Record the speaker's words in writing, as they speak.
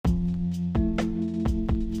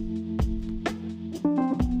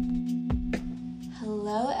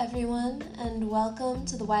welcome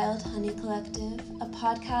to the Wild Honey Collective, a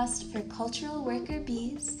podcast for cultural worker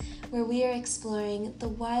bees, where we are exploring the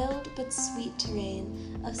wild but sweet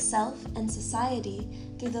terrain of self and society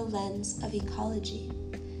through the lens of ecology.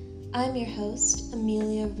 I'm your host,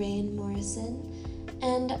 Amelia Rain Morrison,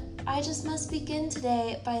 and I just must begin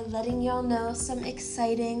today by letting y'all know some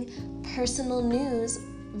exciting personal news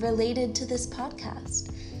related to this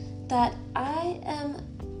podcast, that I am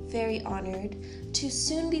very honored to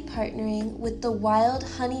soon be partnering with the wild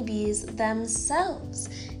honeybees themselves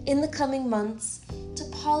in the coming months to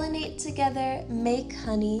pollinate together, make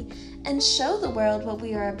honey, and show the world what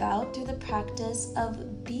we are about through the practice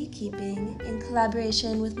of beekeeping in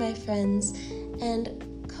collaboration with my friends and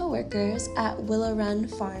co-workers at Willow Run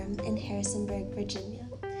Farm in Harrisonburg, Virginia.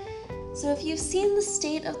 So if you've seen the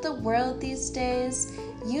state of the world these days,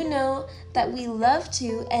 you know that we love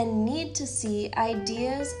to and need to see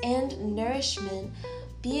ideas and nourishment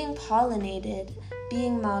being pollinated,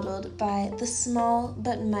 being modeled by the small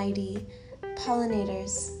but mighty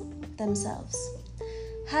pollinators themselves.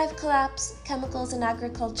 Hive collapse, chemicals in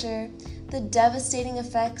agriculture, the devastating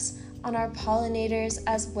effects on our pollinators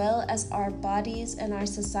as well as our bodies and our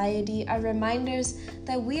society are reminders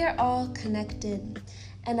that we are all connected.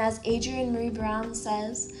 And as Adrienne Maree Brown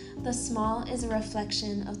says, the small is a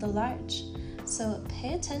reflection of the large. So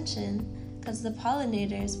pay attention, because the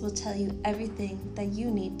pollinators will tell you everything that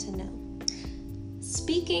you need to know.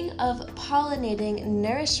 Speaking of pollinating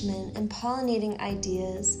nourishment and pollinating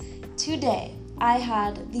ideas, today I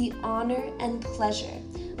had the honor and pleasure,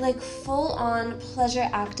 like full-on pleasure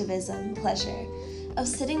activism pleasure, of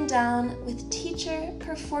sitting down with teacher,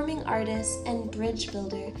 performing artist, and bridge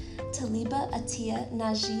builder Taliba Atiya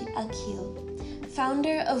Naji Akil,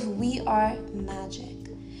 founder of We Are Magic,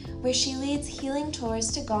 where she leads healing tours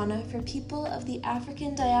to Ghana for people of the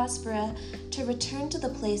African diaspora to return to the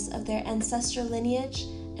place of their ancestral lineage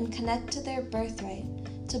and connect to their birthright,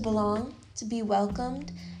 to belong, to be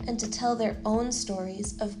welcomed, and to tell their own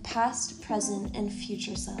stories of past, present, and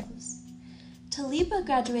future selves. Taliba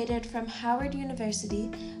graduated from Howard University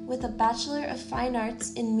with a Bachelor of Fine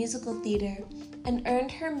Arts in Musical Theater and earned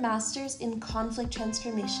her Master's in Conflict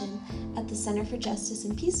Transformation at the Center for Justice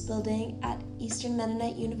and Peace Building at Eastern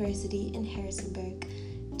Mennonite University in Harrisonburg,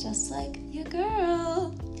 just like your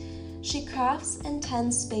girl. She crafts and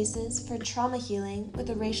tends spaces for trauma healing with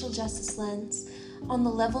a racial justice lens on the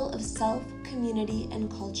level of self, community, and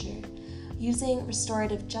culture, using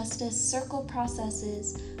restorative justice circle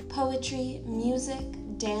processes, poetry,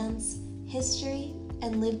 music, dance, history,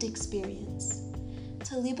 and lived experience.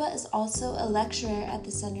 Taliba is also a lecturer at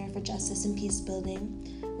the Center for Justice and Peace Building,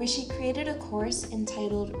 where she created a course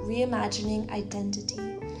entitled Reimagining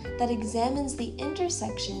Identity that examines the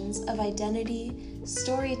intersections of identity,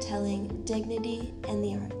 storytelling, dignity, and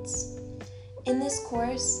the arts. In this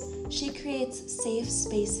course, she creates safe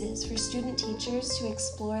spaces for student teachers to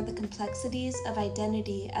explore the complexities of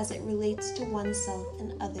identity as it relates to oneself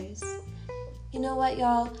and others. You know what,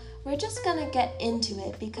 y'all? We're just gonna get into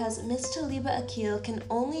it because Miss Taliba Akil can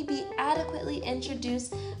only be adequately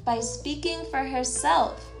introduced by speaking for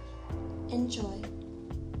herself. Enjoy.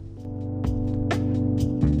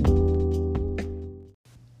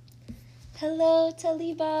 Hello,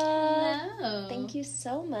 Taliba. Hello. Thank you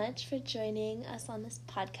so much for joining us on this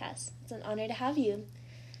podcast. It's an honor to have you.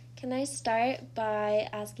 Can I start by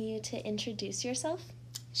asking you to introduce yourself?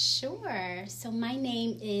 Sure. So my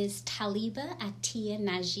name is Taliba Atiya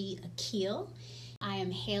Naji Akil. I am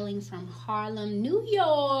hailing from Harlem, New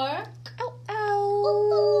York. Ow,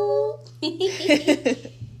 ow.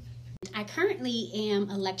 I currently am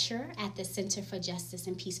a lecturer at the Center for Justice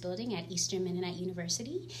and Peace Building at Eastern Mennonite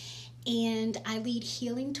University. And I lead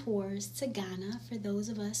healing tours to Ghana for those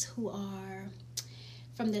of us who are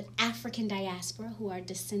from the African diaspora, who are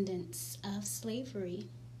descendants of slavery.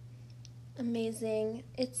 Amazing.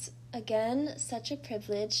 It's, again, such a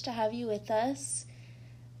privilege to have you with us.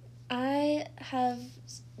 I have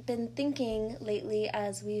been thinking lately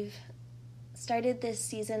as we've started this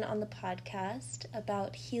season on the podcast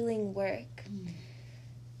about healing work,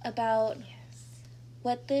 about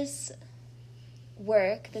what this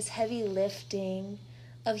work, this heavy lifting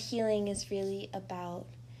of healing is really about,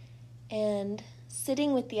 and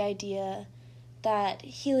sitting with the idea that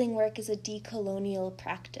healing work is a decolonial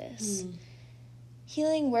practice.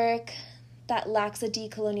 Healing work that lacks a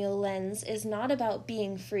decolonial lens is not about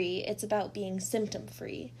being free, it's about being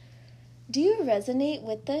symptom-free. Do you resonate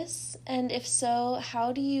with this? And if so,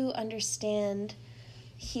 how do you understand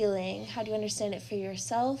healing? How do you understand it for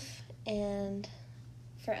yourself and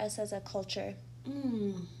for us as a culture?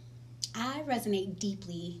 I resonate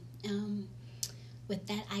deeply with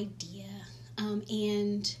that idea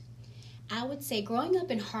And I would say growing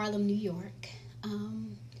up in Harlem, New York,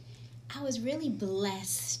 I was really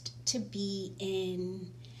blessed to be in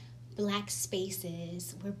Black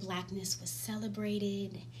spaces where Blackness was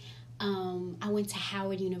celebrated. I went to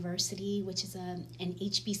Howard University, which is an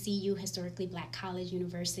HBCU, historically Black college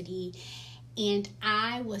university, and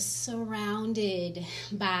I was surrounded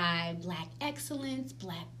by Black excellence,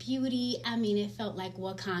 Black beauty. I mean, it felt like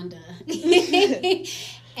Wakanda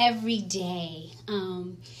every day.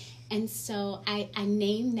 And so I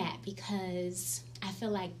named that because I feel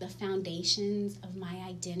like the foundations of my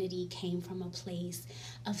identity came from a place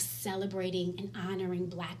of celebrating and honoring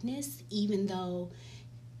Blackness, even though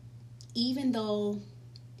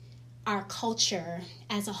our culture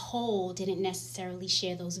as a whole didn't necessarily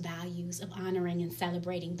share those values of honoring and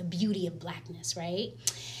celebrating the beauty of Blackness, right?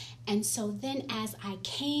 And so then as I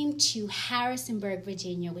came to Harrisonburg,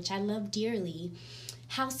 Virginia, which I love dearly,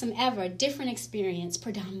 howsoever, different experience,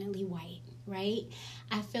 predominantly white, right?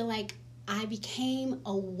 I feel like I became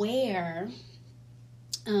aware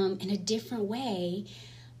in a different way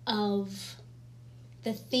of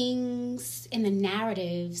the things and the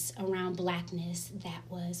narratives around Blackness that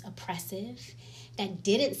was oppressive, that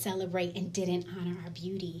didn't celebrate and didn't honor our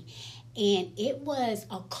beauty. And it was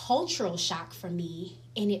a cultural shock for me,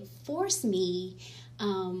 and it forced me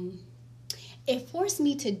to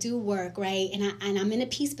do work, right? And I'm in a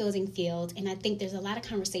peace building field, and I think there's a lot of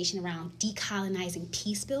conversation around decolonizing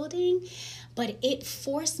peace building, but it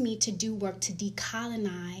forced me to do work to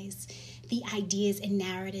decolonize the ideas and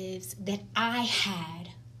narratives that I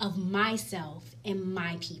had of myself and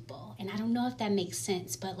my people. And I don't know if that makes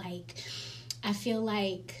sense, but like, I feel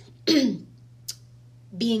like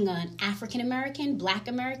being an African American, Black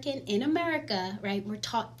American in America, right, we're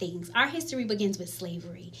taught things. Our history begins with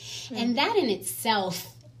slavery. Mm-hmm. And that in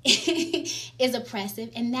itself is oppressive,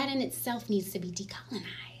 and that in itself needs to be decolonized.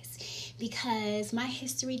 Because my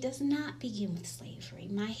history does not begin with slavery.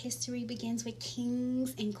 My history begins with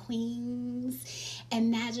kings and queens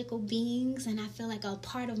and magical beings. And I feel like a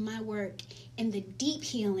part of my work and the deep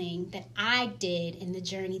healing that I did in the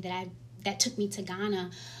journey that took me to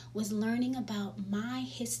Ghana was learning about my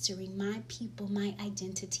history, my people, my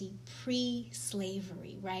identity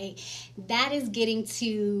pre-slavery, right? That is getting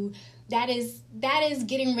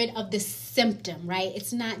rid of the symptom, right?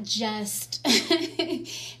 It's not just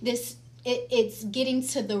this. It's getting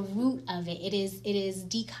to the root of it. It is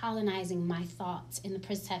decolonizing my thoughts and the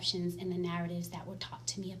perceptions and the narratives that were taught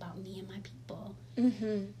to me about me and my people.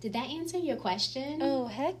 Mm-hmm. Did that answer your question? Oh,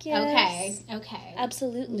 heck yes. Okay.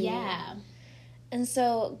 Absolutely. Yeah. And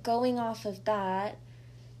so going off of that,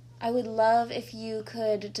 I would love if you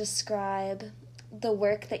could describe the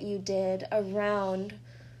work that you did around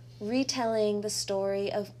retelling the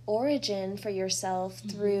story of origin for yourself mm-hmm.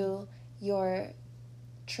 through your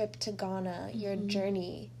trip to Ghana, your mm-hmm.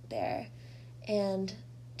 journey there, and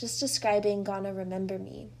just describing Ghana Remember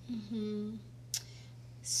Me. Mm-hmm.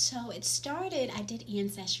 So it started, I did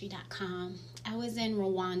Ancestry.com. I was in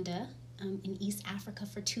Rwanda, in East Africa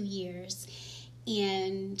for 2 years,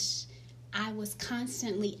 and I was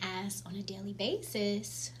constantly asked on a daily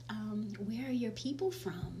basis, where are your people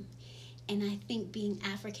from? And I think being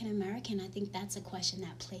African American, I think that's a question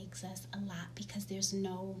that plagues us a lot because there's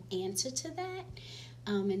no answer to that.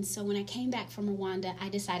 And so when I came back from Rwanda, I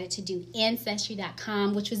decided to do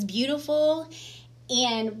Ancestry.com, which was beautiful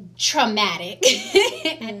and traumatic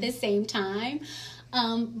at the same time.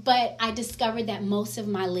 But I discovered that most of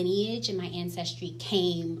my lineage and my ancestry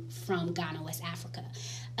came from Ghana, West Africa.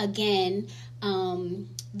 Again,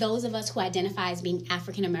 those of us who identify as being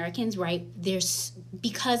African Americans, right,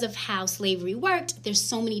 because of how slavery worked, there's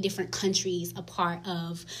so many different countries a part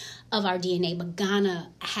of our DNA, but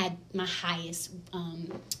Ghana had my highest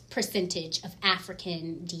percentage of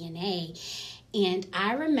African DNA. And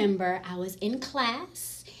I remember I was in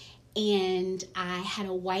class and I had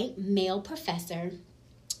a white male professor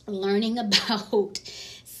learning about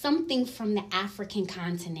something from the African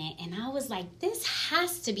continent. And I was like, this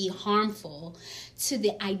has to be harmful to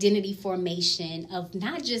the identity formation of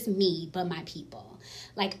not just me, but my people.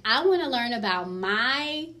 Like, I want to learn about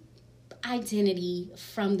my identity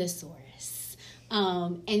from the source.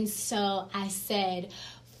 And so I said,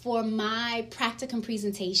 for my practicum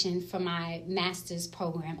presentation for my master's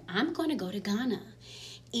program, I'm going to go to Ghana.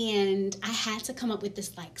 And I had to come up with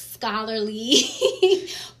this like scholarly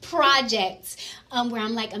project where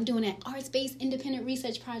I'm doing an arts-based independent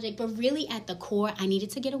research project. But really at the core, I needed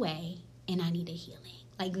to get away and I needed healing.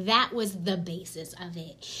 Like, that was the basis of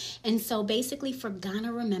it. And so basically for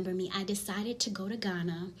Ghana Remember Me, I decided to go to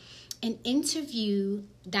Ghana and interview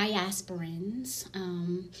diasporans,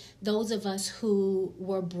 those of us who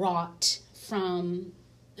were brought from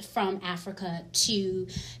Africa to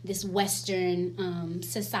this Western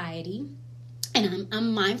society. And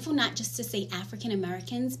I'm mindful not just to say African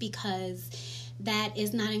Americans, because that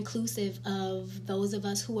is not inclusive of those of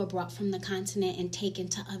us who were brought from the continent and taken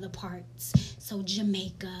to other parts. So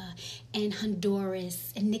Jamaica and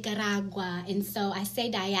Honduras and Nicaragua. And so I say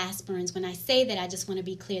diasporans. When I say that, I just want to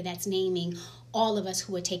be clear, that's naming all of us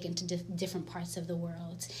who were taken to different parts of the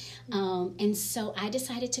world. And so I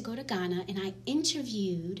decided to go to Ghana, and I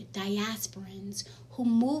interviewed diasporans who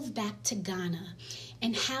moved back to Ghana,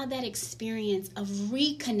 and how that experience of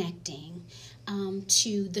reconnecting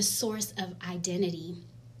to the source of identity,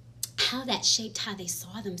 how that shaped how they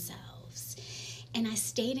saw themselves. And I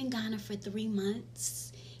stayed in Ghana for 3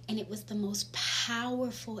 months, and it was the most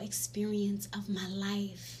powerful experience of my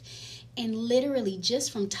life. And literally,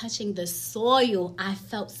 just from touching the soil, I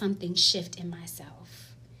felt something shift in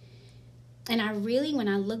myself. And I really, when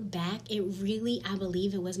I look back, I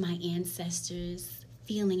believe it was my ancestors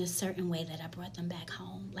feeling a certain way that I brought them back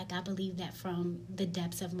home. Like, I believe that from the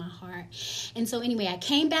depths of my heart. And so anyway, I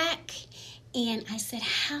came back and I said,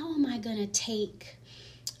 how am I going to take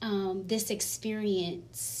this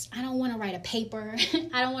experience? I don't want to write a paper.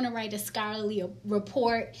 I don't want to write a scholarly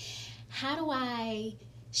report. How do I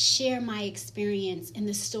share my experience and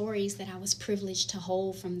the stories that I was privileged to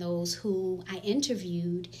hold from those who I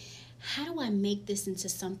interviewed? How do I make this into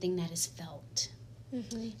something that is felt?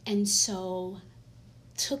 Mm-hmm. And so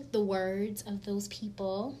took the words of those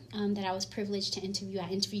people that I was privileged to interview. I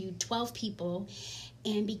interviewed 12 people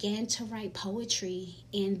and began to write poetry.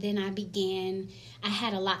 And then I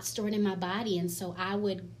had a lot stored in my body. And so I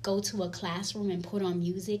would go to a classroom and put on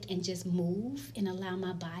music and just move and allow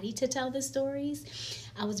my body to tell the stories.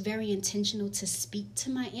 I was very intentional to speak to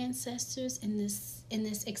my ancestors in this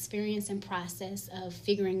experience and process of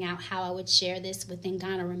figuring out how I would share this within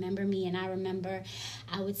Ghana Remember Me. And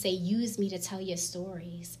I would say, use me to tell your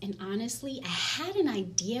stories. And honestly, I had an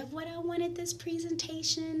idea of what I wanted this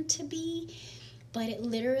presentation to be, but it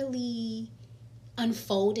literally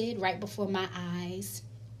unfolded right before my eyes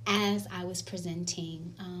as I was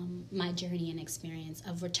presenting my journey and experience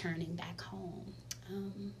of returning back home.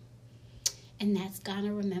 And that's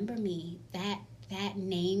Ghana Remember Me. That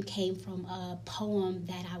name came from a poem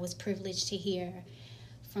that I was privileged to hear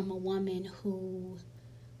from a woman who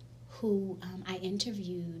I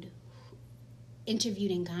interviewed in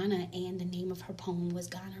Ghana, and the name of her poem was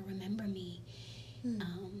Ghana Remember Me.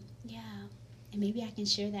 And maybe I can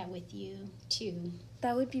share that with you too.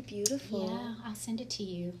 That would be beautiful. Yeah, I'll send it to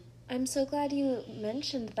you. I'm so glad you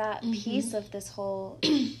mentioned that piece of this whole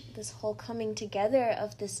coming together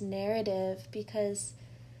of this narrative, because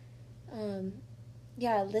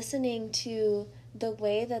listening to the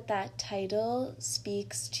way that title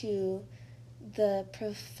speaks to the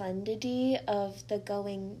profundity of the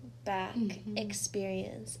going back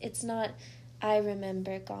experience. It's not, I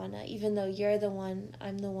remember Ghana, even though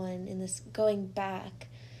I'm the one in this going back,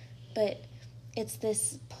 but it's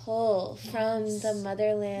this pull from the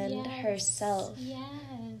motherland herself. Yes.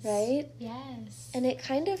 Right? Yes. And it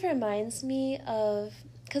kind of reminds me of,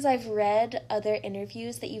 because I've read other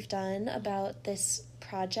interviews that you've done about this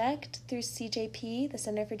project through CJP, the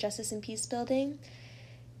Center for Justice and Peace Building,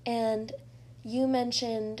 and you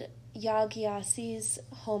mentioned Yaa Gyasi's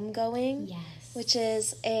Homegoing, which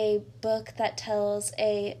is a book that tells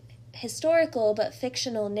a historical but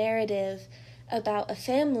fictional narrative about a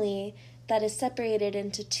family that is separated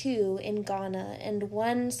into two in Ghana, and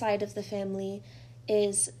one side of the family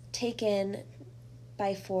is taken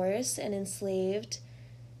by force and enslaved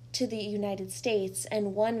to the United States,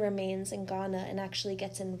 and one remains in Ghana and actually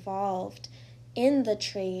gets involved in the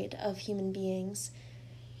trade of human beings.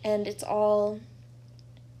 And it's all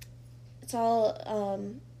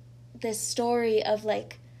this story of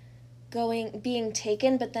like being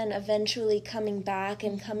taken, but then eventually coming back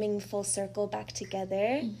and coming full circle back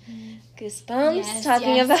together. Goosebumps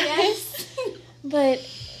talking about it. But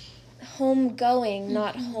home-going,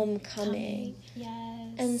 not homecoming.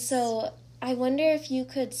 Yes. And so I wonder if you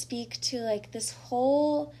could speak to like this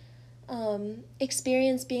whole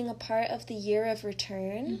experience being a part of the Year of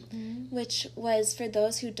Return, which was, for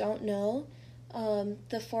those who don't know,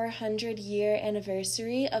 the 400-year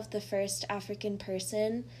anniversary of the first African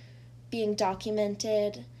person being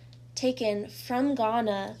documented taken from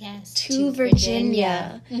Ghana Yes, to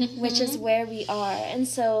Virginia, which is where we are. And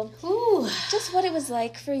so just what it was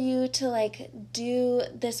like for you to like do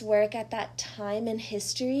this work at that time in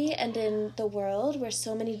history and in the world where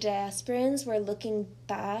so many diasporans were looking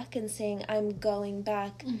back and saying, I'm going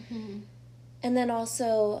back. And then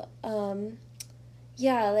also,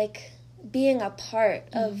 like being a part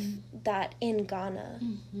of that in Ghana.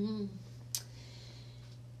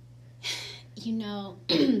 You know,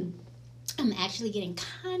 I'm actually getting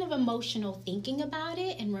kind of emotional thinking about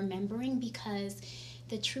it and remembering, because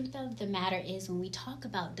the truth of the matter is when we talk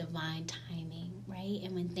about divine timing, right,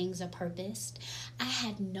 and when things are purposed, I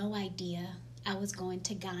had no idea I was going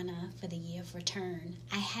to Ghana for the year of return.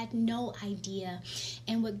 I had no idea.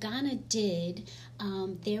 And what Ghana did,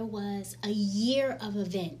 there was a year of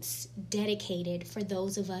events dedicated for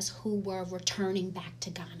those of us who were returning back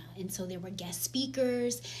to Ghana. And so there were guest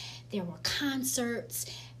speakers, there were concerts,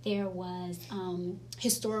 there was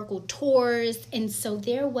historical tours. And so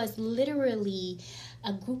there was literally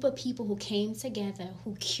a group of people who came together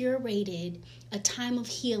who curated a time of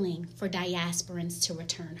healing for diasporans to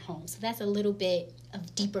return home. So that's a little bit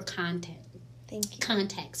of deeper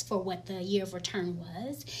context for what the year of return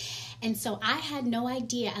was. And so I had no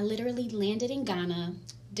idea. I literally landed in Ghana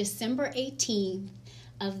December 18th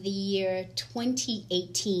of the year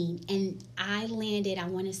 2018. And I landed, I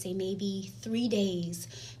want to say maybe 3 days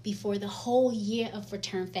before the whole year of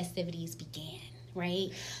return festivities began. Right?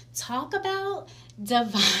 Talk about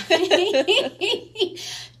divine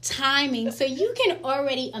timing. So you can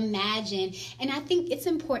already imagine, and I think it's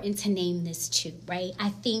important to name this too, right? I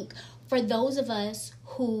think for those of us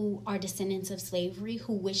who are descendants of slavery,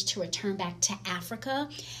 who wish to return back to Africa,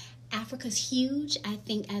 Africa's huge. I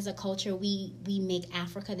think as a culture, we make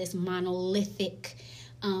Africa this monolithic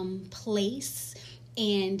place.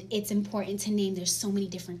 And it's important to name there's so many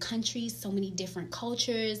different countries, so many different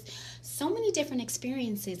cultures, so many different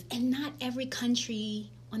experiences. And not every country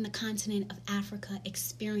on the continent of Africa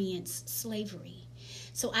experienced slavery.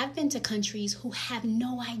 So I've been to countries who have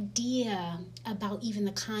no idea about even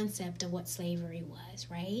the concept of what slavery was,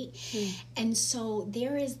 right? And so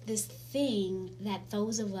there is this thing that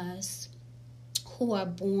those of us who are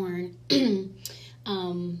born in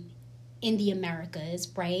the Americas,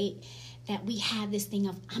 right, that we have this thing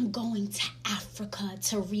of, I'm going to Africa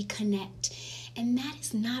to reconnect. And that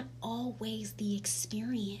is not always the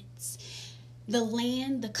experience. The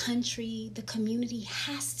land, the country, the community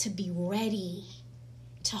has to be ready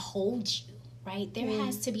to hold you, right? There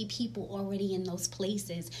has to be people already in those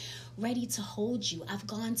places ready to hold you. I've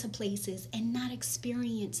gone to places and not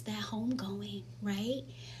experienced that homegoing, right?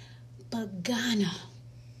 But Ghana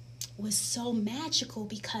was so magical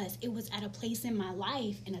because it was at a place in my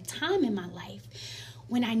life and a time in my life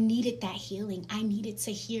when I needed that healing. I needed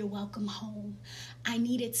to hear welcome home. I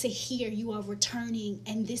needed to hear you are returning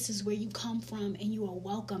and this is where you come from and you are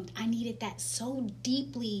welcomed. I needed that so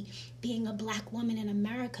deeply being a Black woman in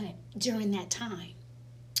America during that time.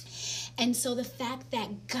 And so the fact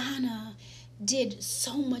that Ghana did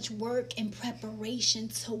so much work and preparation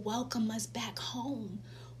to welcome us back home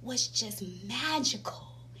was just magical.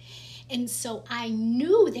 And so I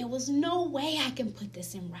knew there was no way I can put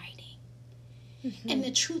this in writing. And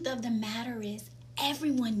the truth of the matter is,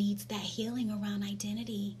 everyone needs that healing around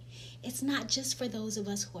identity. It's not just for those of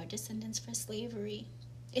us who are descendants for slavery.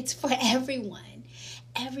 It's for everyone.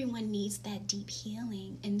 Everyone needs that deep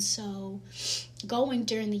healing. And so going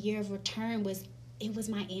during the year of return was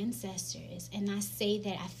my ancestors. And I say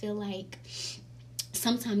that I feel like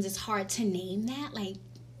sometimes it's hard to name that. Like,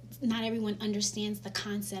 not everyone understands the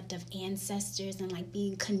concept of ancestors and like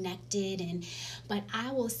being connected. But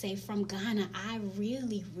I will say from Ghana, I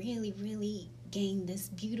really, really, really gained this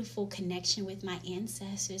beautiful connection with my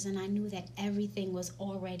ancestors. And I knew that everything was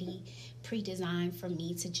already pre-designed for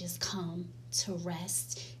me to just come, to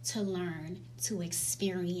rest, to learn, to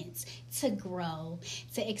experience, to grow,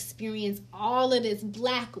 to experience all of this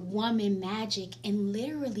Black woman magic. And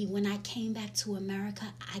literally when I came back to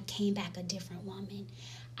America, I came back a different woman.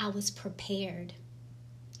 I was prepared.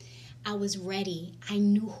 I was ready. I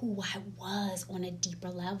knew who I was on a deeper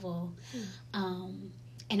level.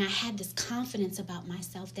 And I had this confidence about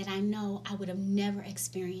myself that I know I would have never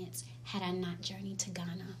experienced had I not journeyed to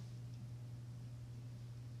Ghana.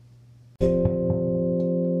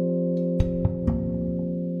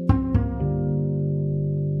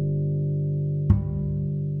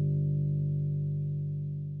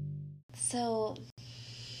 So,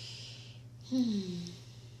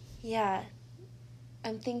 yeah,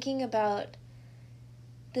 I'm thinking about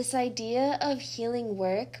this idea of healing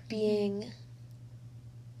work being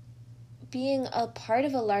being a part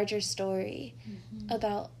of a larger story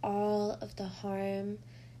about all of the harm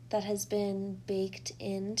that has been baked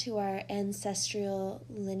into our ancestral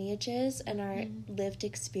lineages and our lived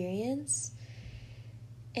experience.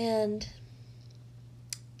 And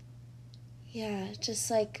yeah, just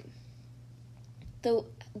like the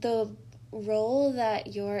role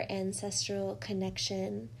that your ancestral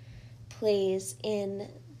connection plays in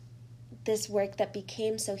this work that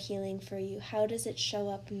became so healing for you, how does it show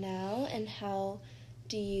up now, and how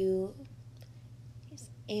do you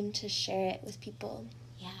aim to share it with people?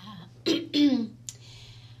 Yeah.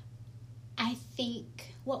 I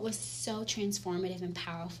think what was so transformative and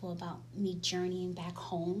powerful about me journeying back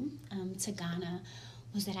home to Ghana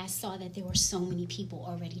was that I saw that there were so many people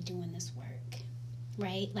already doing this work,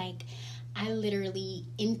 right? Like, I literally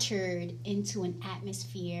entered into an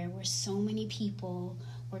atmosphere where so many people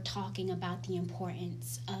were talking about the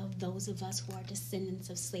importance of those of us who are descendants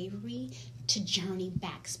of slavery to journey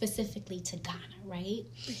back, specifically to Ghana, right?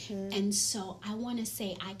 And so I want to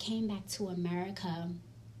say I came back to America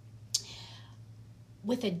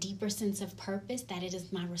with a deeper sense of purpose, that it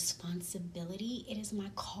is my responsibility, it is my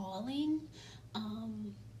calling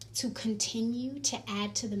to continue to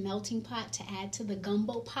add to the melting pot, to add to the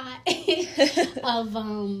gumbo pot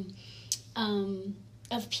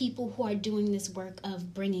of people who are doing this work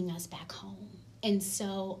of bringing us back home. And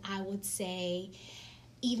so I would say,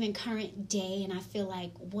 even current day, and I feel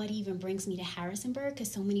like what even brings me to Harrisonburg,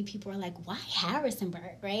 because so many people are like, why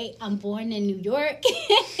Harrisonburg, right? I'm born in New York.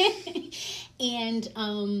 And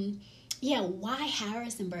why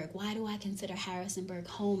Harrisonburg? Why do I consider Harrisonburg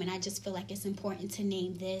home? And I just feel like it's important to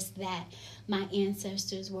name this, that my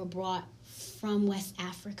ancestors were brought from West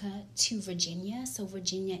Africa to Virginia. So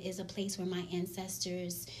Virginia is a place where my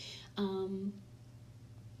ancestors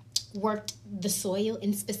worked the soil,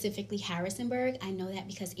 and specifically Harrisonburg. I know that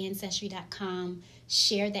because Ancestry.com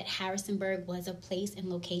shared that Harrisonburg was a place and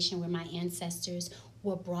location where my ancestors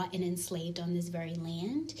were brought and enslaved on this very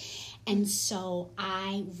land. And so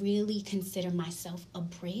I really consider myself a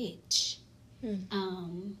bridge.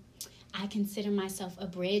 I consider myself a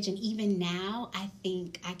bridge, and even now I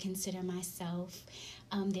think I consider myself,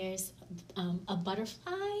 there's a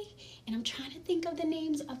butterfly, and I'm trying to think of the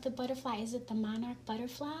names of the butterfly. Is it the monarch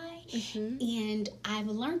butterfly? And I've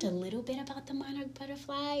learned a little bit about the monarch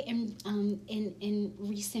butterfly in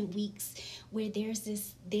recent weeks, where there's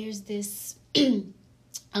this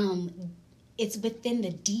it's within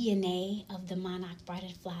the DNA of the monarch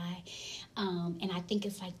butterfly, and I think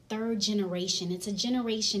it's like third generation. It's a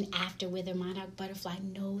generation after where the monarch butterfly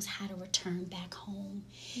knows how to return back home.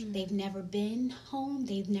 They've never been home.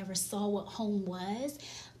 They've never saw what home was.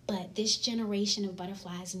 But this generation of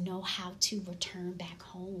butterflies know how to return back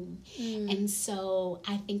home. And so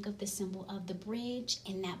I think of the symbol of the bridge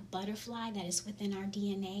and that butterfly that is within our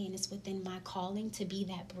DNA, and it's within my calling to be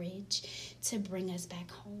that bridge to bring us back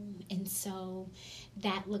home. And so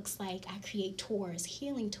that looks like I create tours,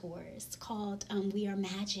 healing tours called We Are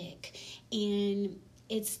Magic. And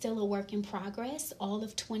it's still a work in progress. All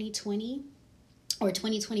of 2020 or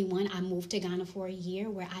 2021, I moved to Ghana for a year,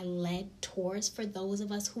 where I led tours for those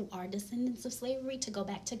of us who are descendants of slavery to go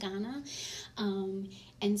back to Ghana.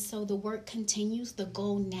 And so the work continues. The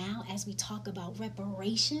goal now, as we talk about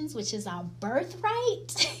reparations, which is our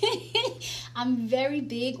birthright, I'm very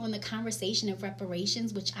big on the conversation of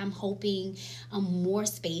reparations, which I'm hoping more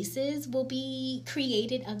spaces will be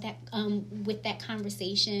created of that with that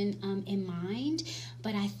conversation in mind.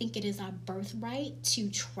 But I think it is our birthright to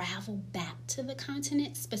travel back to the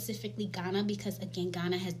continent, specifically Ghana, because again,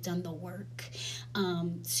 Ghana has done the work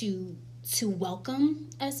to welcome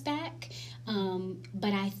us back.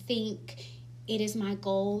 But I think it is my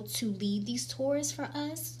goal to lead these tours for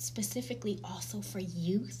us, specifically also for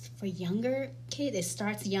youth, for younger kids. It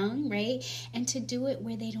starts young, right? And to do it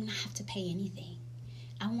where they don't have to pay anything.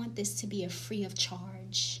 I want this to be a free of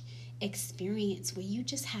charge experience where you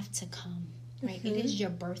just have to come. Right, It is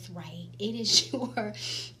your birthright. It is your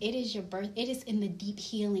birth. It is in the deep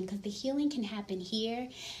healing, because the healing can happen here,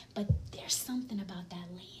 but there's something about that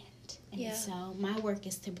land. And so my work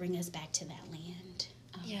is to bring us back to that land.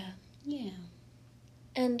 Yeah.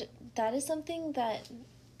 And that is something that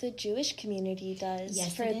the Jewish community does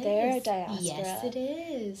for it their is. diaspora. Yes, it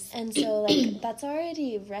is. And so, like, that's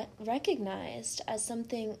already recognized as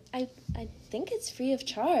something. I think it's free of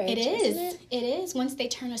charge. It is. Isn't it? It is. Once they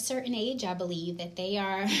turn a certain age, I believe that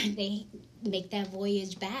they make that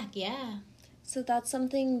voyage back. Yeah. So that's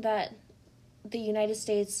something that the United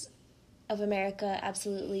States of America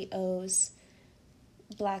absolutely owes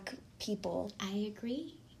Black people. I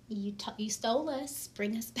agree. you stole us.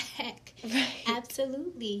 Bring us back. Right.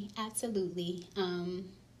 Absolutely.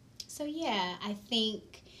 So yeah, I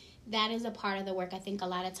think that is a part of the work. I think a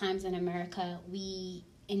lot of times in America,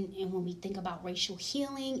 and when we think about racial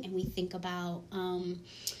healing and we think about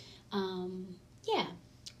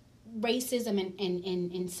racism and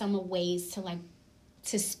in some ways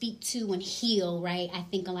to speak to and heal, right? I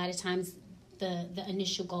think a lot of times the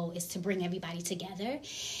initial goal is to bring everybody together.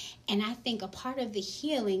 And I think a part of the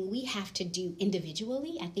healing we have to do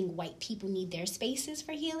individually. I think white people need their spaces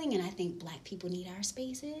for healing, and I think Black people need our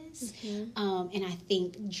spaces. And I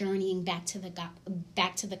think journeying back to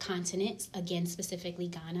the continent, again, specifically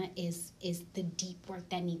Ghana, is the deep work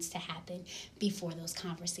that needs to happen before those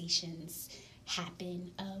conversations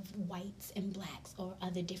happen of whites and Blacks or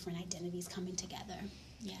other different identities coming together.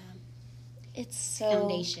 Yeah. It's so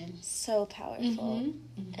foundation. So powerful.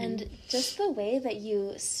 And just the way that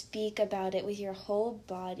you speak about it with your whole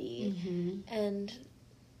body. And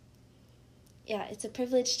yeah, it's a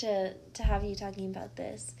privilege to have you talking about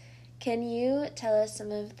this. Can you tell us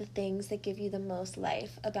some of the things that give you the most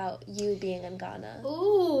life about you being in Ghana?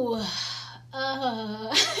 Ooh, where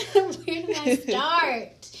do I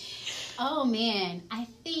start? Oh man, I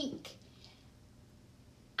think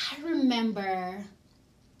I remember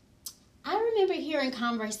hearing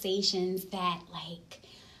conversations that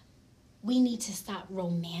we need to stop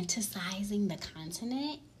romanticizing the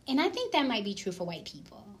continent. And I think that might be true for white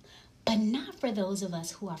people, but not for those of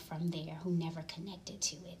us who are from there, who never connected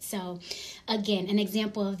to it. So again, an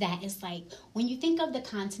example of that is when you think of the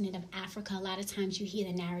continent of Africa, a lot of times you hear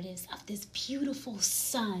the narratives of this beautiful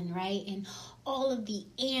sun, right? And all of the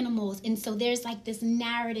animals. And so there's this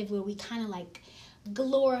narrative where we kind of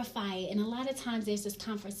glorify it. And a lot of times there's this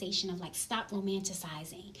conversation of stop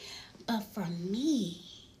romanticizing. But for me,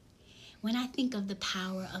 when I think of the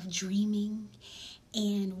power of dreaming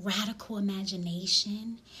and radical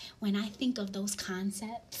imagination, when I think of those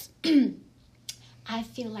concepts, I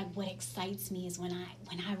feel what excites me is when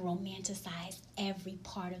I romanticize every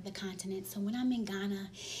part of the continent. So when I'm in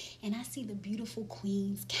Ghana and I see the beautiful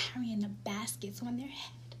queens carrying the baskets on their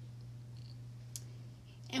head,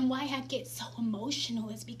 and why I get so emotional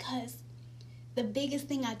is because the biggest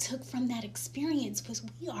thing I took from that experience was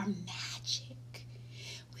we are magic.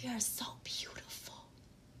 We are so beautiful.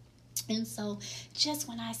 And so just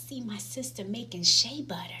when I see my sister making shea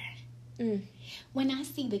butter, when I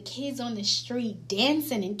see the kids on the street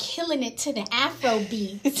dancing and killing it to the Afro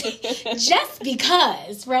beats, just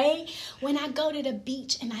because, right? When I go to the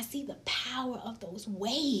beach and I see the power of those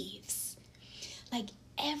waves,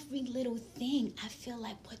 every little thing, I feel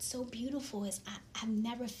what's so beautiful is I've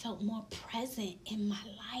never felt more present in my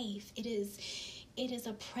life. It is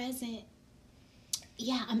a present.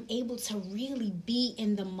 Yeah, I'm able to really be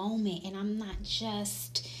in the moment, and I'm not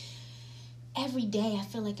just every day. I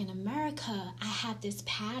feel in America, I have this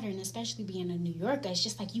pattern, especially being a New Yorker. It's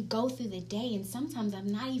just you go through the day, and sometimes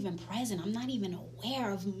I'm not even present. I'm not even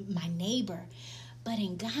aware of my neighbor. But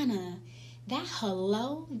in Ghana, that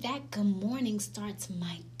hello, that good morning starts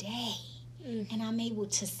my day. And I'm able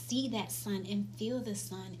to see that sun and feel the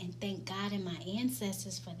sun and thank God and my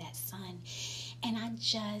ancestors for that sun. And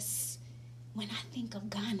when I think of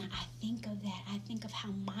Ghana, I think of that. I think of how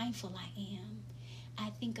mindful I am. I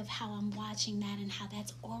think of how I'm watching that and how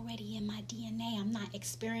that's already in my DNA. I'm not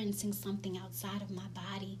experiencing something outside of my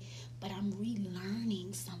body, but I'm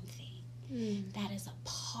relearning something that is a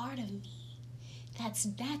part of me. That's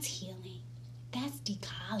healing. That's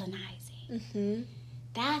decolonizing.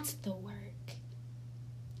 That's the work.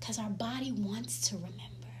 Because our body wants to remember.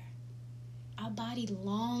 Our body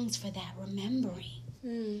longs for that remembering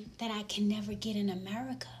that I can never get in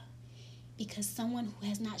America. Because someone who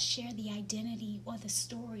has not shared the identity or the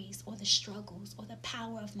stories or the struggles or the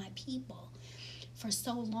power of my people, for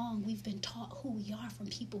so long we've been taught who we are from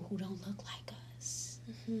people who don't look like us.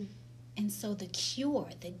 And so the cure,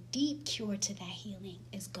 the deep cure to that healing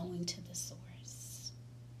is going to the source.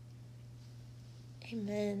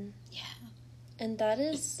 Amen. Yeah. And that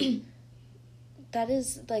is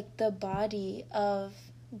the body of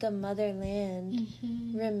the motherland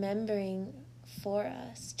remembering for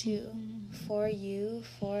us too, for you,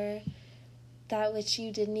 for that which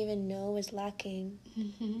you didn't even know was lacking,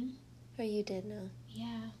 or you did know.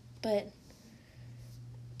 Yeah. But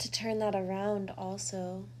to turn that around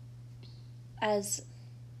also, as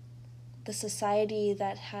the society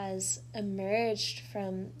that has emerged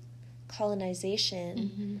from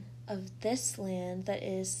colonization of this land that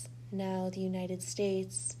is now the United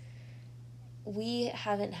States, we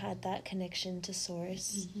haven't had that connection to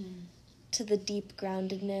source, to the deep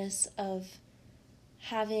groundedness of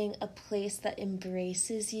having a place that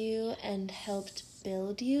embraces you and helped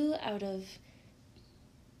build you out of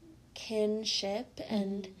kinship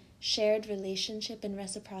and shared relationship and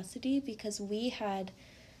reciprocity, because we had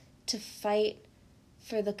to fight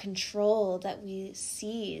for the control that we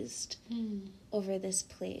seized over this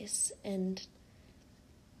place. And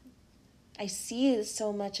I see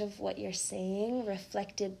so much of what you're saying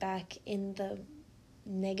reflected back in the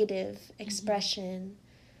negative expression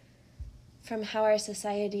from how our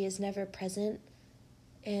society is never present,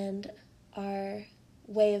 and our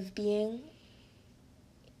way of being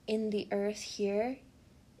in the earth here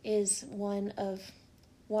is one of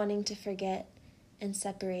wanting to forget and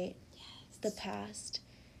separate the past,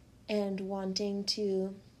 and wanting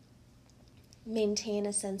to maintain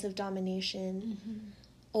a sense of domination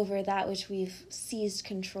over that which we've seized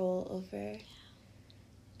control over.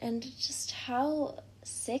 And just how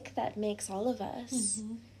sick that makes all of us.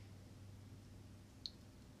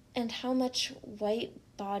 And how much white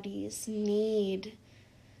bodies need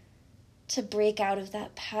to break out of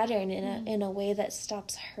that pattern in a way that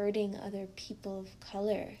stops hurting other people of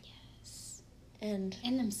color. Yes. And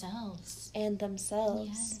themselves.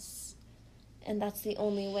 Yes. And that's the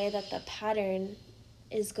only way that the pattern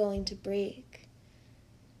is going to break.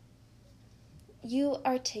 You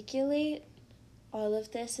articulate all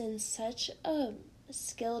of this in such a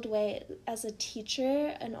skilled way as a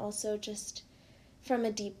teacher, and also just from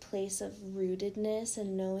a deep place of rootedness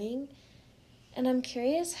and knowing. And I'm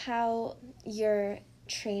curious how your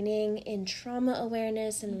training in trauma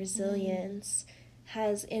awareness and resilience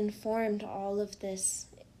has informed all of this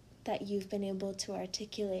that you've been able to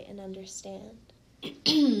articulate and understand.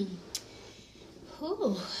 I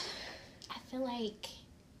feel like,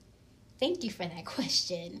 thank you for that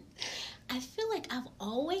question. I feel like I've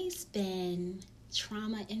always been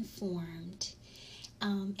trauma informed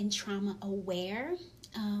and trauma aware.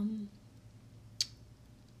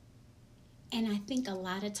 And I think a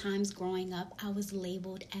lot of times growing up, I was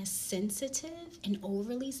labeled as sensitive and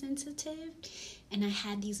overly sensitive. And I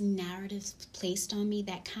had these narratives placed on me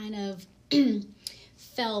that kind of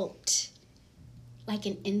felt like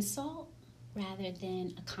an insult rather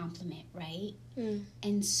than a compliment, right?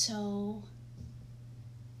 And so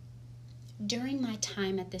during my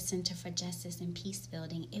time at the Center for Justice and Peace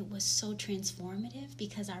Building, it was so transformative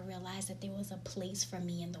because I realized that there was a place for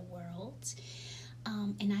me in the world.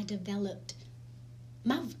 And I developed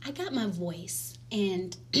I got my voice,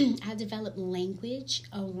 and I developed language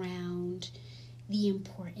around the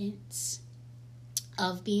importance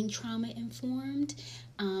of being trauma-informed.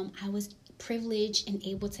 I was privileged and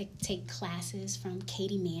able to take classes from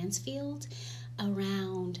Katie Mansfield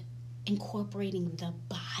around incorporating the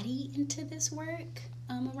body into this work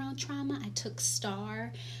around trauma. I took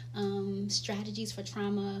STAR, Strategies for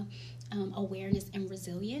Trauma Awareness and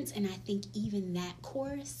Resilience, and I think even that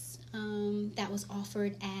course that was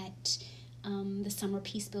offered at the Summer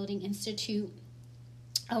Peace Building Institute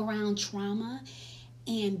around trauma,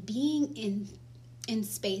 and being in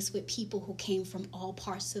space with people who came from all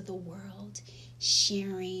parts of the world,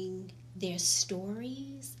 sharing their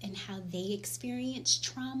stories and how they experienced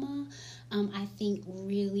trauma, I think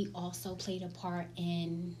really also played a part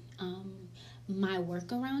in my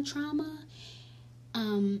work around trauma.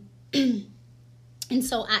 And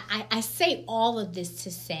so I say all of this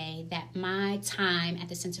to say that my time at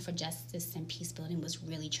the Center for Justice and Peace Building was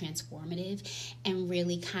really transformative and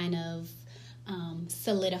really kind of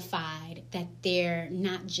solidified that there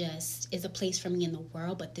not just is a place for me in the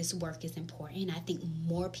world, but this work is important. I think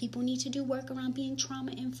more people need to do work around being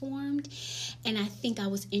trauma-informed. And I think I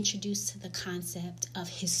was introduced to the concept of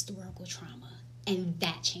historical trauma, and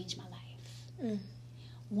that changed my life.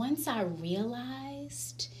 Once I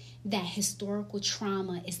realized that historical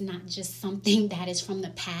trauma is not just something that is from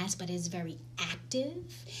the past, but is very active,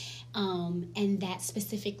 and that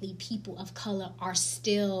specifically people of color are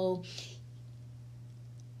still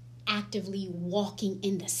actively walking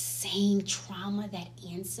in the same trauma that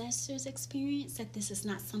ancestors experienced, that this is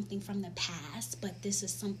not something from the past, but this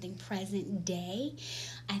is something present day.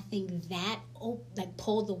 I think that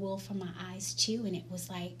pulled the wool from my eyes too, and it was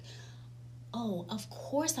like, oh, of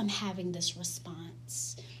course I'm having this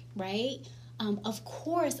response, right? Of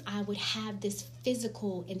course I would have this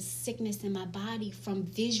physical and sickness in my body from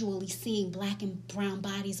visually seeing Black and brown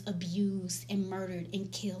bodies abused and murdered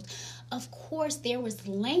and killed. Of course there was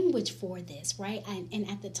language for this, right? And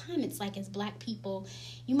at the time, it's like, as Black people,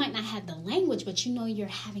 you might not have the language, but you know you're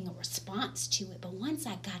having a response to it. But once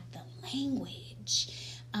I got the language,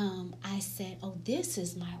 I said, oh, this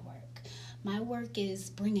is my work. My work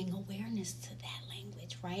is bringing awareness to that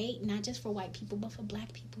language, right? Not just for white people, but for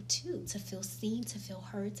Black people too, to feel seen, to feel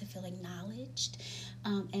heard, to feel acknowledged.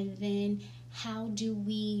 And then how do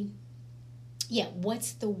we,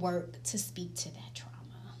 what's the work to speak to that trauma?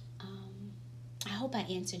 I hope I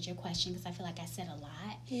answered your question, because I feel like I said a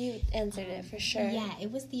lot. You answered it for sure. Yeah,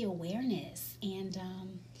 it was the awareness and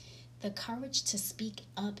the courage to speak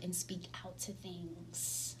up and speak out to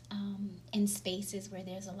things in spaces where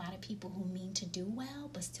there's a lot of people who mean to do well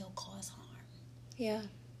but still cause harm. Yeah.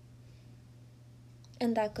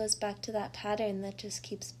 And that goes back to that pattern that just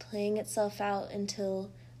keeps playing itself out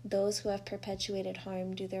until those who have perpetuated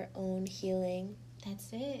harm do their own healing.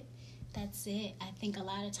 That's it. I think a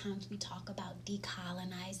lot of times we talk about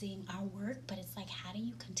decolonizing our work, but it's like, how do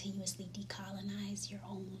you continuously decolonize your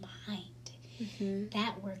own mind? Mm-hmm.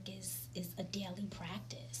 That work is a daily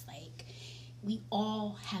practice. Like, we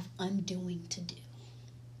all have undoing to do.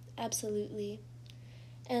 Absolutely.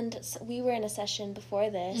 And we were in a session before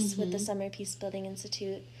this with the Summer Peace Building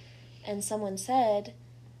Institute, and someone said,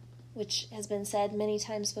 which has been said many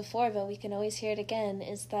times before, but we can always hear it again,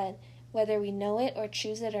 is that whether we know it or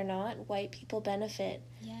choose it or not, white people benefit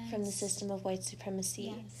from the system of white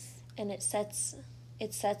supremacy. Yes. And it sets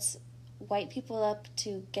white people up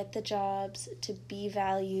to get the jobs, to be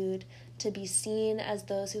valued, to be seen as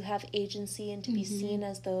those who have agency, and to be seen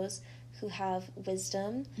as those who have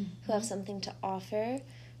wisdom, who have something to offer,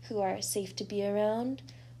 who are safe to be around,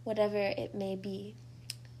 whatever it may be,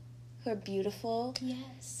 who are beautiful.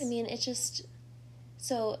 Yes. I mean, it's just,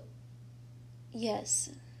 so, yes,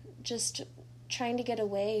 just trying to get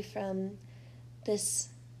away from this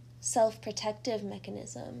self-protective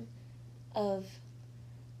mechanism of,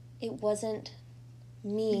 it wasn't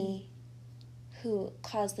me who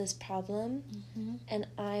caused this problem, and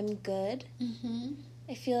I'm good.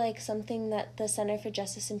 I feel like something that the Center for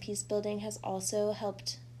Justice and Peace Building has also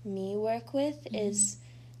helped me work with is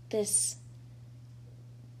this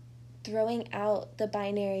throwing out the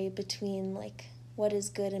binary between, like, what is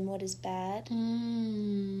good and what is bad,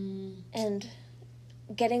 and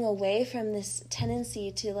getting away from this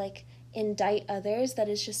tendency to, like, indict others that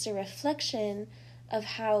is just a reflection of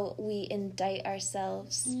how we indict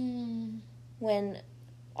ourselves, when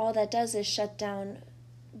all that does is shut down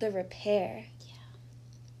the repair.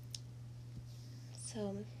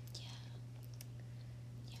 So,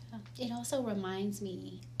 it also reminds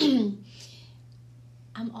me,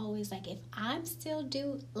 I'm always like, if I'm still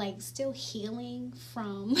healing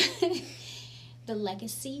from the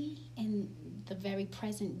legacy and the very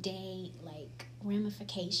present day, like,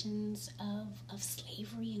 ramifications of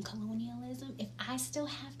slavery and colonialism, if I still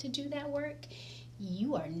have to do that work,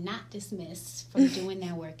 you are not dismissed from doing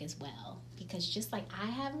that work as well. Because just like I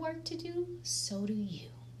have work to do, so do you.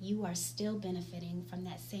 You are still benefiting from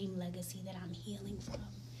that same legacy that I'm healing from.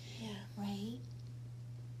 Yeah. Right?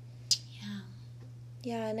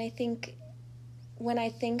 Yeah, and I think when I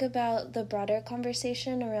think about the broader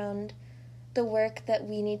conversation around the work that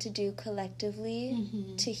we need to do collectively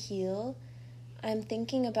to heal, I'm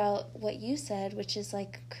thinking about what you said, which is,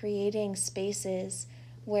 like, creating spaces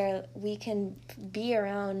where we can be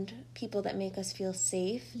around people that make us feel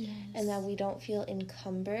safe, and that we don't feel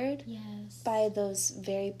encumbered by those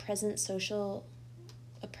very present social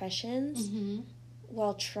oppressions,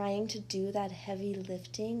 while trying to do that heavy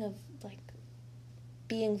lifting of, like,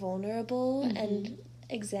 being vulnerable and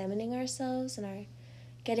examining ourselves and our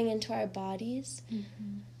getting into our bodies.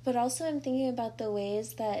 But also I'm thinking about the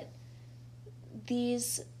ways that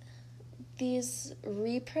these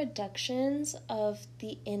reproductions of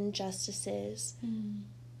the injustices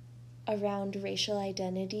around racial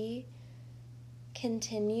identity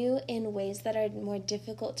continue in ways that are more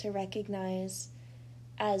difficult to recognize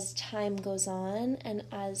as time goes on and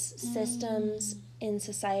as systems in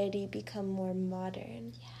society become more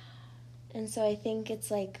modern. And so I think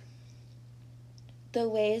it's like the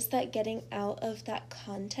ways that getting out of that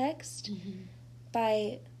context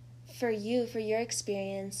by, for your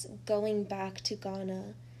experience, going back to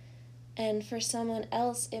Ghana, and for someone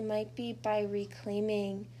else it might be by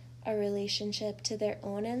reclaiming a relationship to their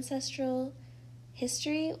own ancestral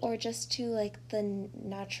history, or just to, like, the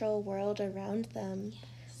natural world around them,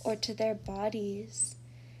 or to their bodies.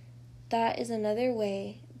 That is another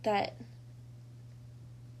way that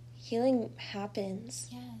healing happens.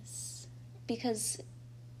 Because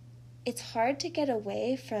it's hard to get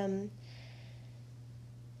away from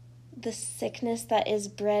the sickness that is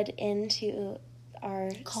bred into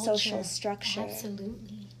our culture, social structure.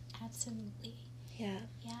 Absolutely. Yeah.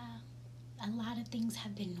 A lot of things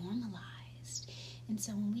have been normalized. And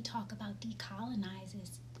so when we talk about decolonizing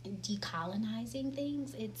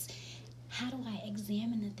things, how do I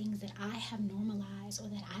examine the things that I have normalized or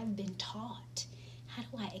that I've been taught? How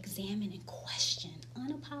do I examine and question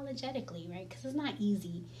unapologetically, right? Because it's not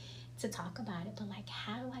easy to talk about it, but like,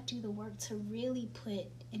 how do I do the work to really put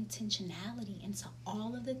intentionality into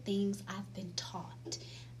all of the things I've been taught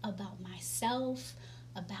about myself,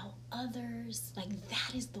 about others? Like,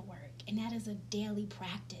 that is the work, and that is a daily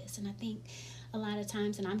practice. And I think a lot of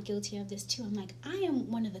times, and I'm guilty of this too, I'm like, I am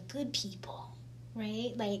one of the good people,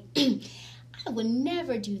 right? Like, I would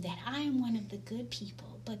never do that. I am one of the good people.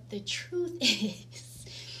 But the truth is,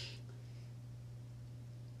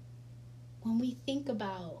 when we think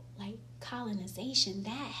about like colonization,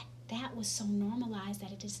 that was so normalized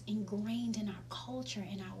that it is ingrained in our culture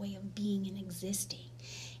and our way of being and existing.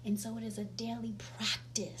 And so it is a daily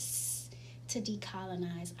practice to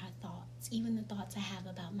decolonize our thoughts, even the thoughts I have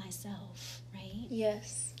about myself, right?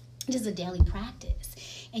 Yes. It is a daily practice.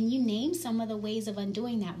 And you name some of the ways of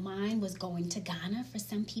undoing that. Mine was going to Ghana. For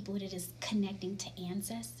some people, it is connecting to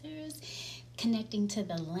ancestors, connecting to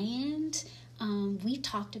the land. We've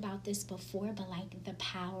talked about this before, but like the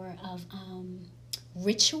power of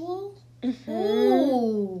ritual. Mm-hmm.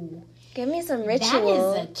 Ooh. Give me some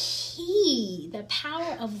ritual. That is a key. The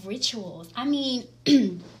power of rituals. I mean,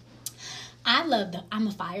 I'm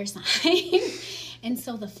a fire sign. And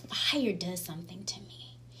so the fire does something to me.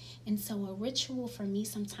 And so a ritual for me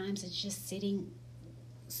sometimes is just sitting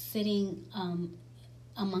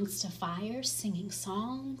amongst a fire, singing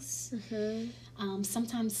songs. Mm-hmm.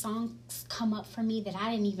 Sometimes songs come up for me that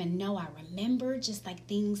I didn't even know I remember, just like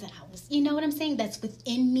things that I was, you know what I'm saying, that's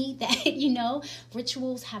within me that,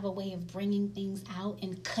 rituals have a way of bringing things out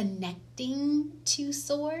and connecting to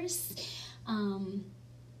source.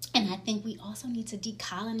 And I think we also need to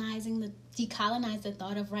decolonize the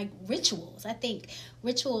thought of like rituals. I think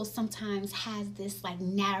rituals sometimes has this like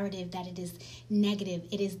narrative that it is negative.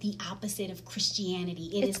 It is the opposite of Christianity.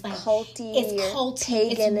 It's like culty.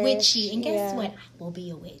 It's witchy. And guess what? I will be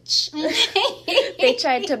a witch. They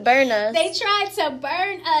tried to burn us.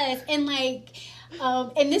 And like,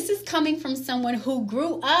 and this is coming from someone who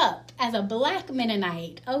grew up as a Black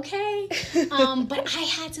Mennonite, okay? But I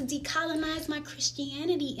had to decolonize my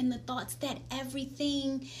Christianity in the thoughts that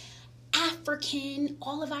everything African,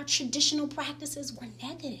 all of our traditional practices were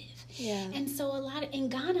negative. Yeah. And so in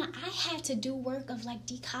Ghana, I had to do work of like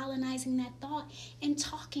decolonizing that thought and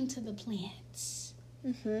talking to the plants.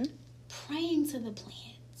 Mm-hmm. Praying to the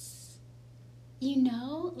plants.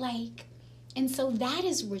 And so that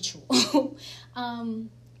is ritual.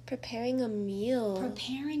 Preparing a meal.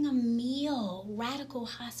 Radical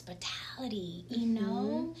hospitality,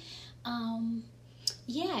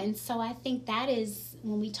 Yeah, and so I think that is,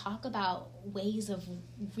 when we talk about ways of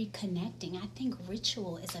reconnecting, I think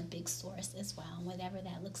ritual is a big source as well, whatever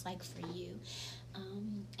that looks like for you.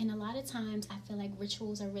 And a lot of times I feel like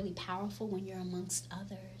rituals are really powerful when you're amongst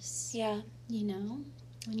others. Yeah.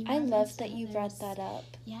 I love that you brought that up.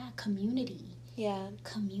 Yeah, community. Yeah.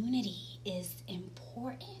 Community is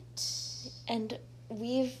important. And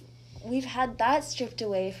we've had that stripped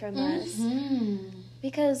away from us.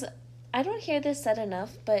 Because I don't hear this said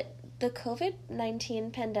enough, but the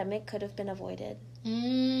COVID-19 pandemic could have been avoided.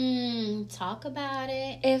 Talk about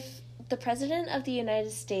it. If the President of the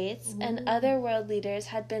United States and other world leaders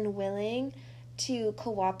had been willing to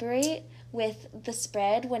cooperate with the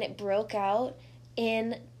spread when it broke out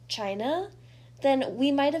in China, then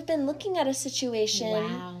we might have been looking at a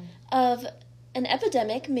situation of an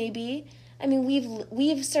epidemic, maybe. I mean,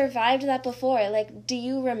 we've survived that before. Like, do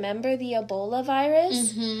you remember the Ebola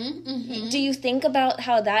virus? Do you think about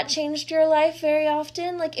how that changed your life very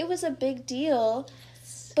often? Like, it was a big deal.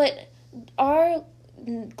 But our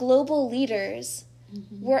global leaders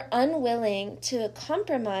were unwilling to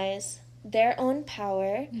compromise their own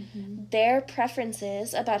power, their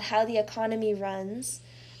preferences about how the economy runs,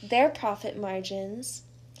 their profit margins,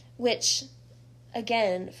 which,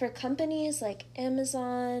 again, for companies like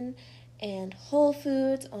Amazon and Whole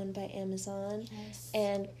Foods, owned by Amazon,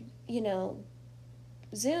 and,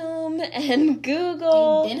 Zoom and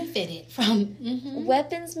Google, they benefited from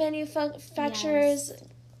weapons manufacturers,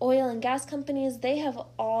 oil and gas companies, they have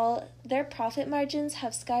their profit margins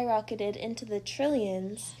have skyrocketed into the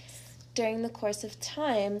trillions during the course of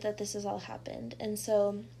time that this has all happened. And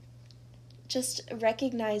so just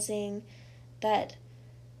recognizing that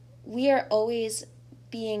we are always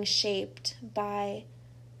being shaped by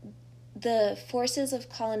the forces of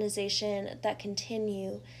colonization that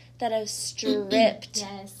continue, that have stripped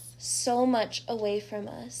so much away from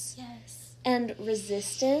us. Yes. And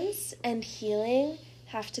resistance and healing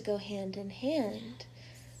have to go hand in hand.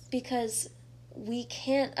 Because we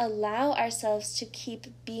can't allow ourselves to keep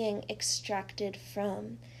being extracted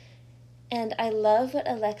from. And I love what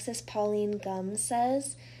Alexis Pauline Gumbs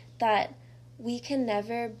says, that we can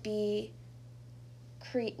never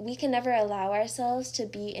allow ourselves to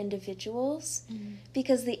be individuals,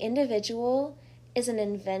 because the individual is an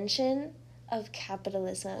invention of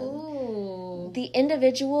capitalism. Ooh. The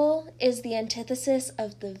individual is the antithesis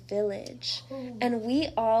of the village. Ooh. And we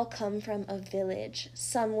all come from a village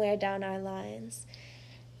somewhere down our lines.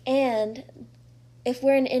 And if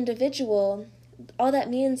we're an individual, all that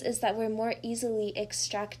means is that we're more easily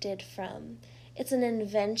extracted from. It's an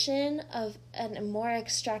invention of a more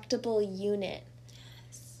extractable unit.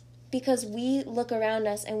 Yes. Because we look around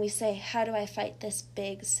us and we say, how do I fight this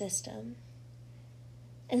big system?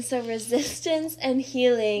 And so resistance and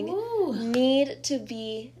healing need to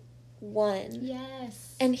be one.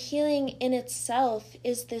 Yes. And healing in itself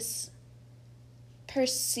is this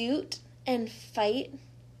pursuit and fight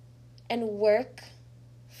and work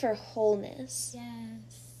for wholeness.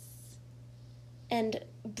 Yes. And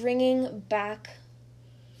bringing back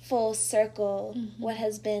full circle what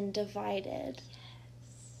has been divided.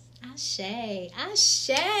 Yes.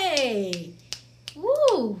 Ashe.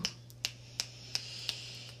 Woo.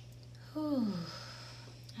 Whew.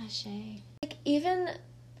 Ashe. Like, even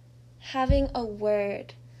having a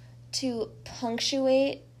word to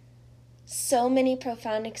punctuate so many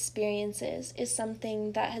profound experiences is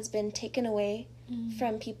something that has been taken away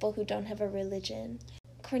from people who don't have a religion.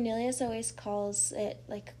 Cornelius always calls it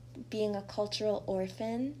like being a cultural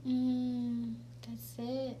orphan. That's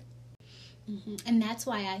it. And that's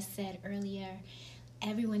why I said earlier,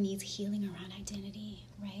 everyone needs healing around identity,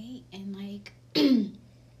 right? And like,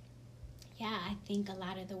 yeah, I think a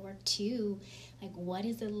lot of the work too, like, what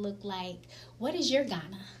does it look like? What is your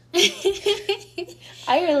Ghana?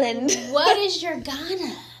 Ireland. What is your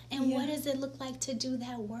Ghana? And what does it look like to do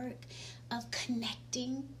that work of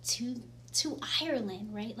connecting to Ireland,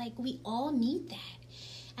 right? Like, we all need that.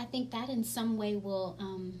 I think that in some way will,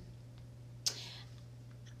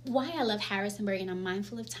 why I love Harrisonburg, and I'm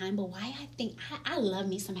mindful of time, but why I think I love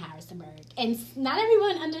me some Harrisonburg. And not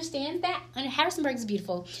everyone understands that. And Harrisonburg is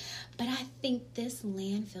beautiful. But I think this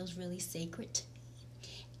land feels really sacred to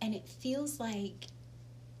me. And it feels like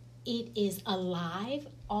it is alive.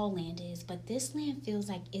 All land is. But this land feels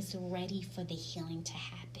like it's ready for the healing to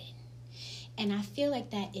happen. And I feel like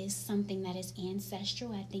that is something that is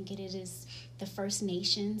ancestral. I think it is the First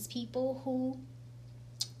Nations people who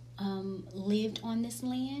lived on this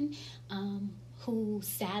land, who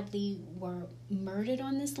sadly were murdered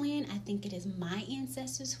on this land. I think it is my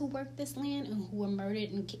ancestors who worked this land and who were murdered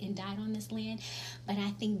and died on this land. But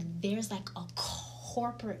I think there's like a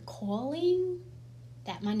corporate calling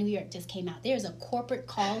that my New York just came out. There's a corporate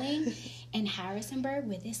calling in Harrisonburg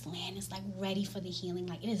where this land is like ready for the healing.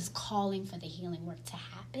 Like, it is calling for the healing work to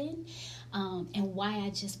happen. And why I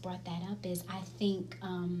just brought that up is I think...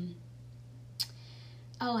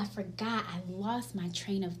 I forgot. I lost my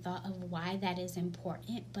train of thought of why that is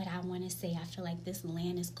important. But I want to say I feel like this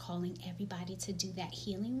land is calling everybody to do that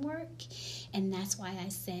healing work. And that's why I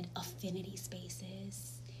said affinity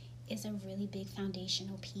spaces is a really big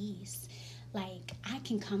foundational piece. Like, I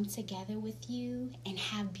can come together with you and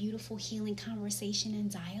have beautiful healing conversation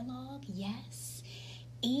and dialogue, yes.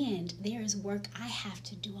 And there is work I have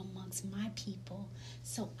to do amongst my people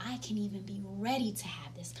so I can even be ready to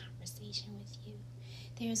have this conversation with you.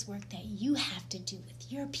 There's work that you have to do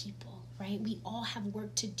with your people, right? We all have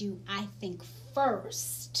work to do, I think,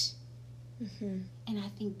 first. And I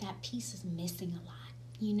think that piece is missing a lot.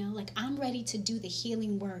 You know, like, I'm ready to do the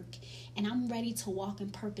healing work and I'm ready to walk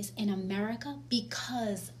in purpose in America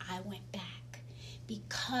because I went back,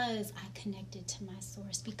 because I connected to my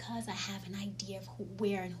source, because I have an idea of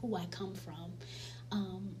where and who I come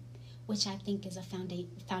from, which I think is a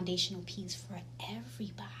foundational piece for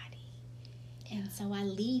everybody. And so I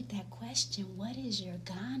leave that question, what is your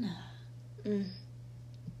Ghana?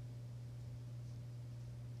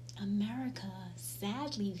 America,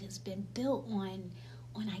 sadly, has been built on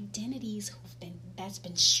identities that's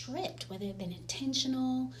been stripped, whether it's been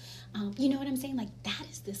intentional. You know what I'm saying? Like, that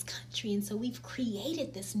is this country. And so we've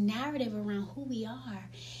created this narrative around who we are.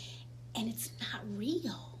 And it's not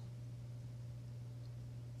real.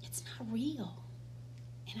 It's not real.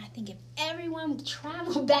 And I think if everyone would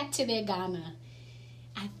travel back to their Ghana,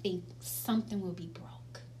 I think something will be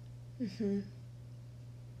broke.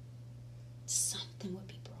 Something will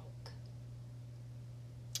be broke.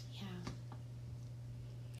 Yeah.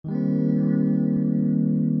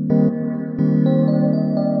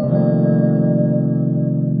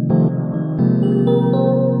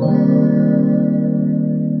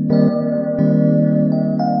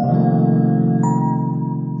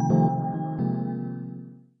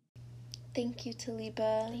 Thank you,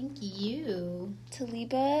 Taliba. Thank you.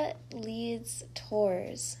 Taliba leads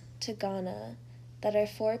tours to Ghana that are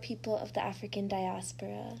for people of the African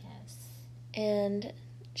diaspora. Yes. And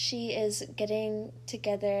she is getting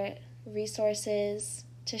together resources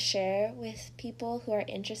to share with people who are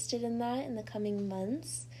interested in that in the coming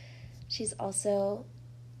months. She's also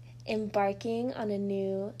embarking on a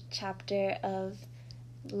new chapter of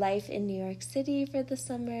life in New York City for the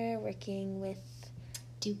summer, working with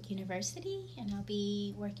Duke University, and I'll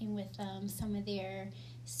be working with some of their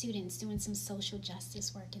students doing some social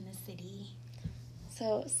justice work in the city.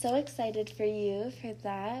 So excited for you for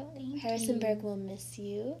that. Thank Harrisonburg you. will miss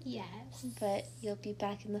you. Yes. But you'll be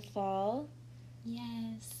back in the fall.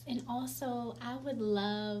 Yes. And also, I would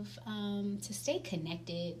love to stay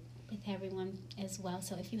connected with everyone as well.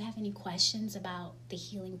 So if you have any questions about the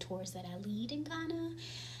healing tours that I lead in Ghana,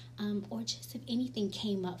 or just if anything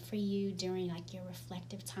came up for you during like your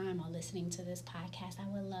reflective time or listening to this podcast, I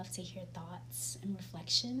would love to hear thoughts and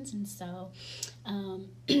reflections. And so I'll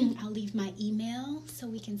leave my email so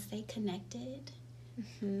we can stay connected.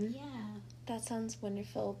 Mm-hmm. Yeah. That sounds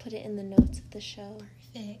wonderful. We'll put it in the notes of the show.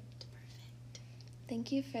 Perfect.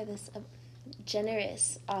 Thank you for this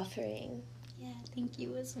generous offering. Yeah, thank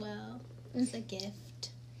you as well. It's a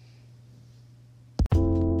gift.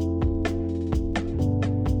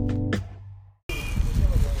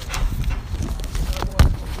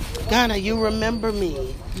 Ghana, you remember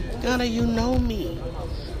me. Ghana, you know me.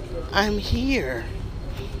 I'm here.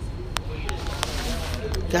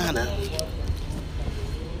 Ghana.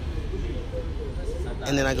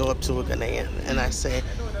 And then I go up to a Ghanaian and I say,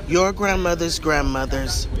 your grandmother's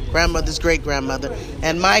grandmother's great-grandmother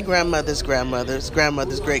and my grandmother's grandmother's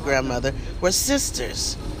great-grandmother were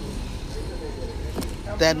sisters.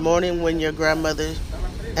 That morning when your grandmother's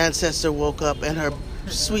ancestor woke up and her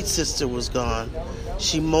sweet sister was gone,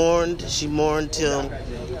 she mourned till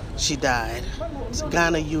she died. So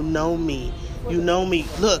Ghana, you know me. You know me.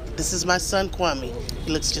 Look, this is my son Kwame.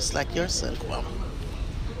 He looks just like your son Kwame.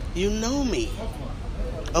 You know me.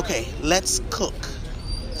 Okay, let's cook.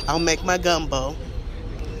 I'll make my gumbo,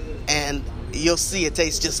 and you'll see it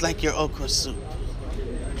tastes just like your okra soup.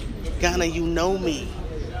 Ghana, you know me.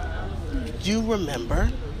 You remember.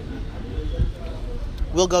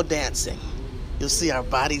 We'll go dancing. You'll see our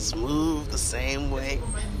bodies move the same way.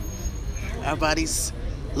 Our bodies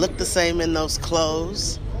look the same in those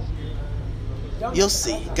clothes. You'll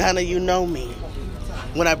see. Ghana, you know me.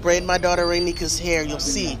 When I braid my daughter Renika's hair, you'll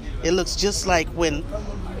see it looks just like when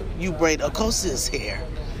you braid Okosa's hair.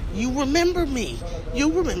 You remember me.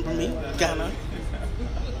 You remember me, Ghana.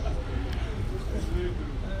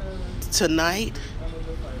 Tonight,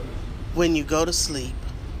 when you go to sleep,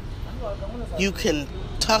 you can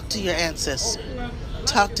talk to your ancestor.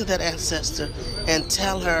 Talk to that ancestor and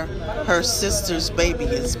tell her her sister's baby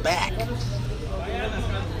is back.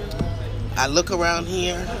 I look around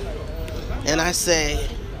here and I say,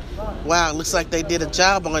 wow, looks like they did a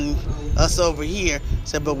job on us over here. I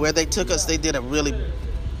said, but where they took us, they did a really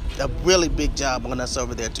big job on us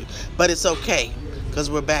over there too. But it's okay, because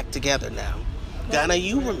we're back together now. Ghana,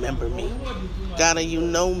 you remember me. Ghana, you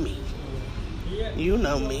know me. You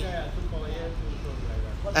know me.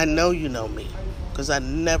 I know you know me, because I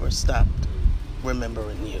never stopped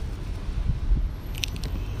remembering you.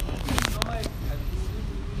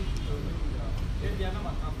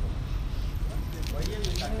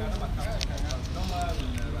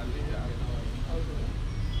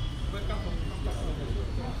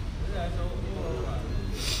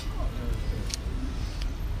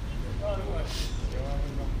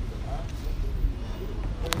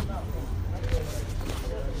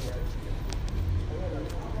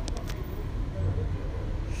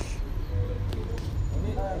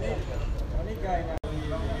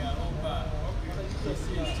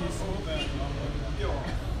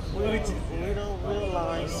 We don't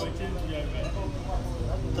realize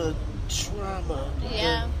the trauma,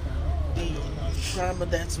 the trauma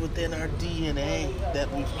that's within our DNA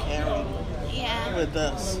that we've carried with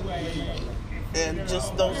us. And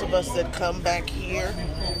just those of us that come back here,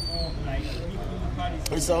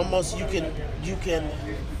 it's almost you can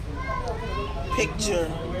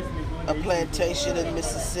picture a plantation in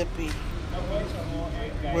Mississippi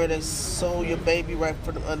where they sold your baby right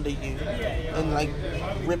from under you and like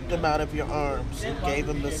ripped them out of your arms and gave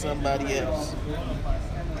them to somebody else.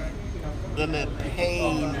 And that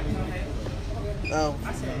pain of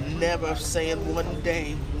never saying one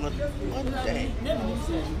day,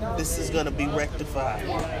 this is going to be rectified.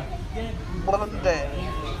 One day.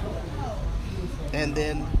 And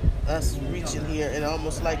then us reaching here and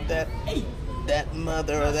almost like that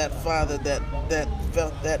mother or that father that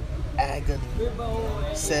felt that agony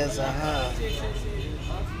says, I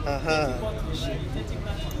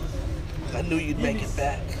knew you'd make it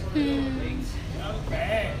back.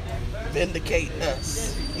 Vindicate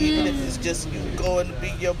us, even if it's just you going to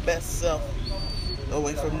be your best self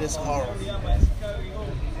away from this horror.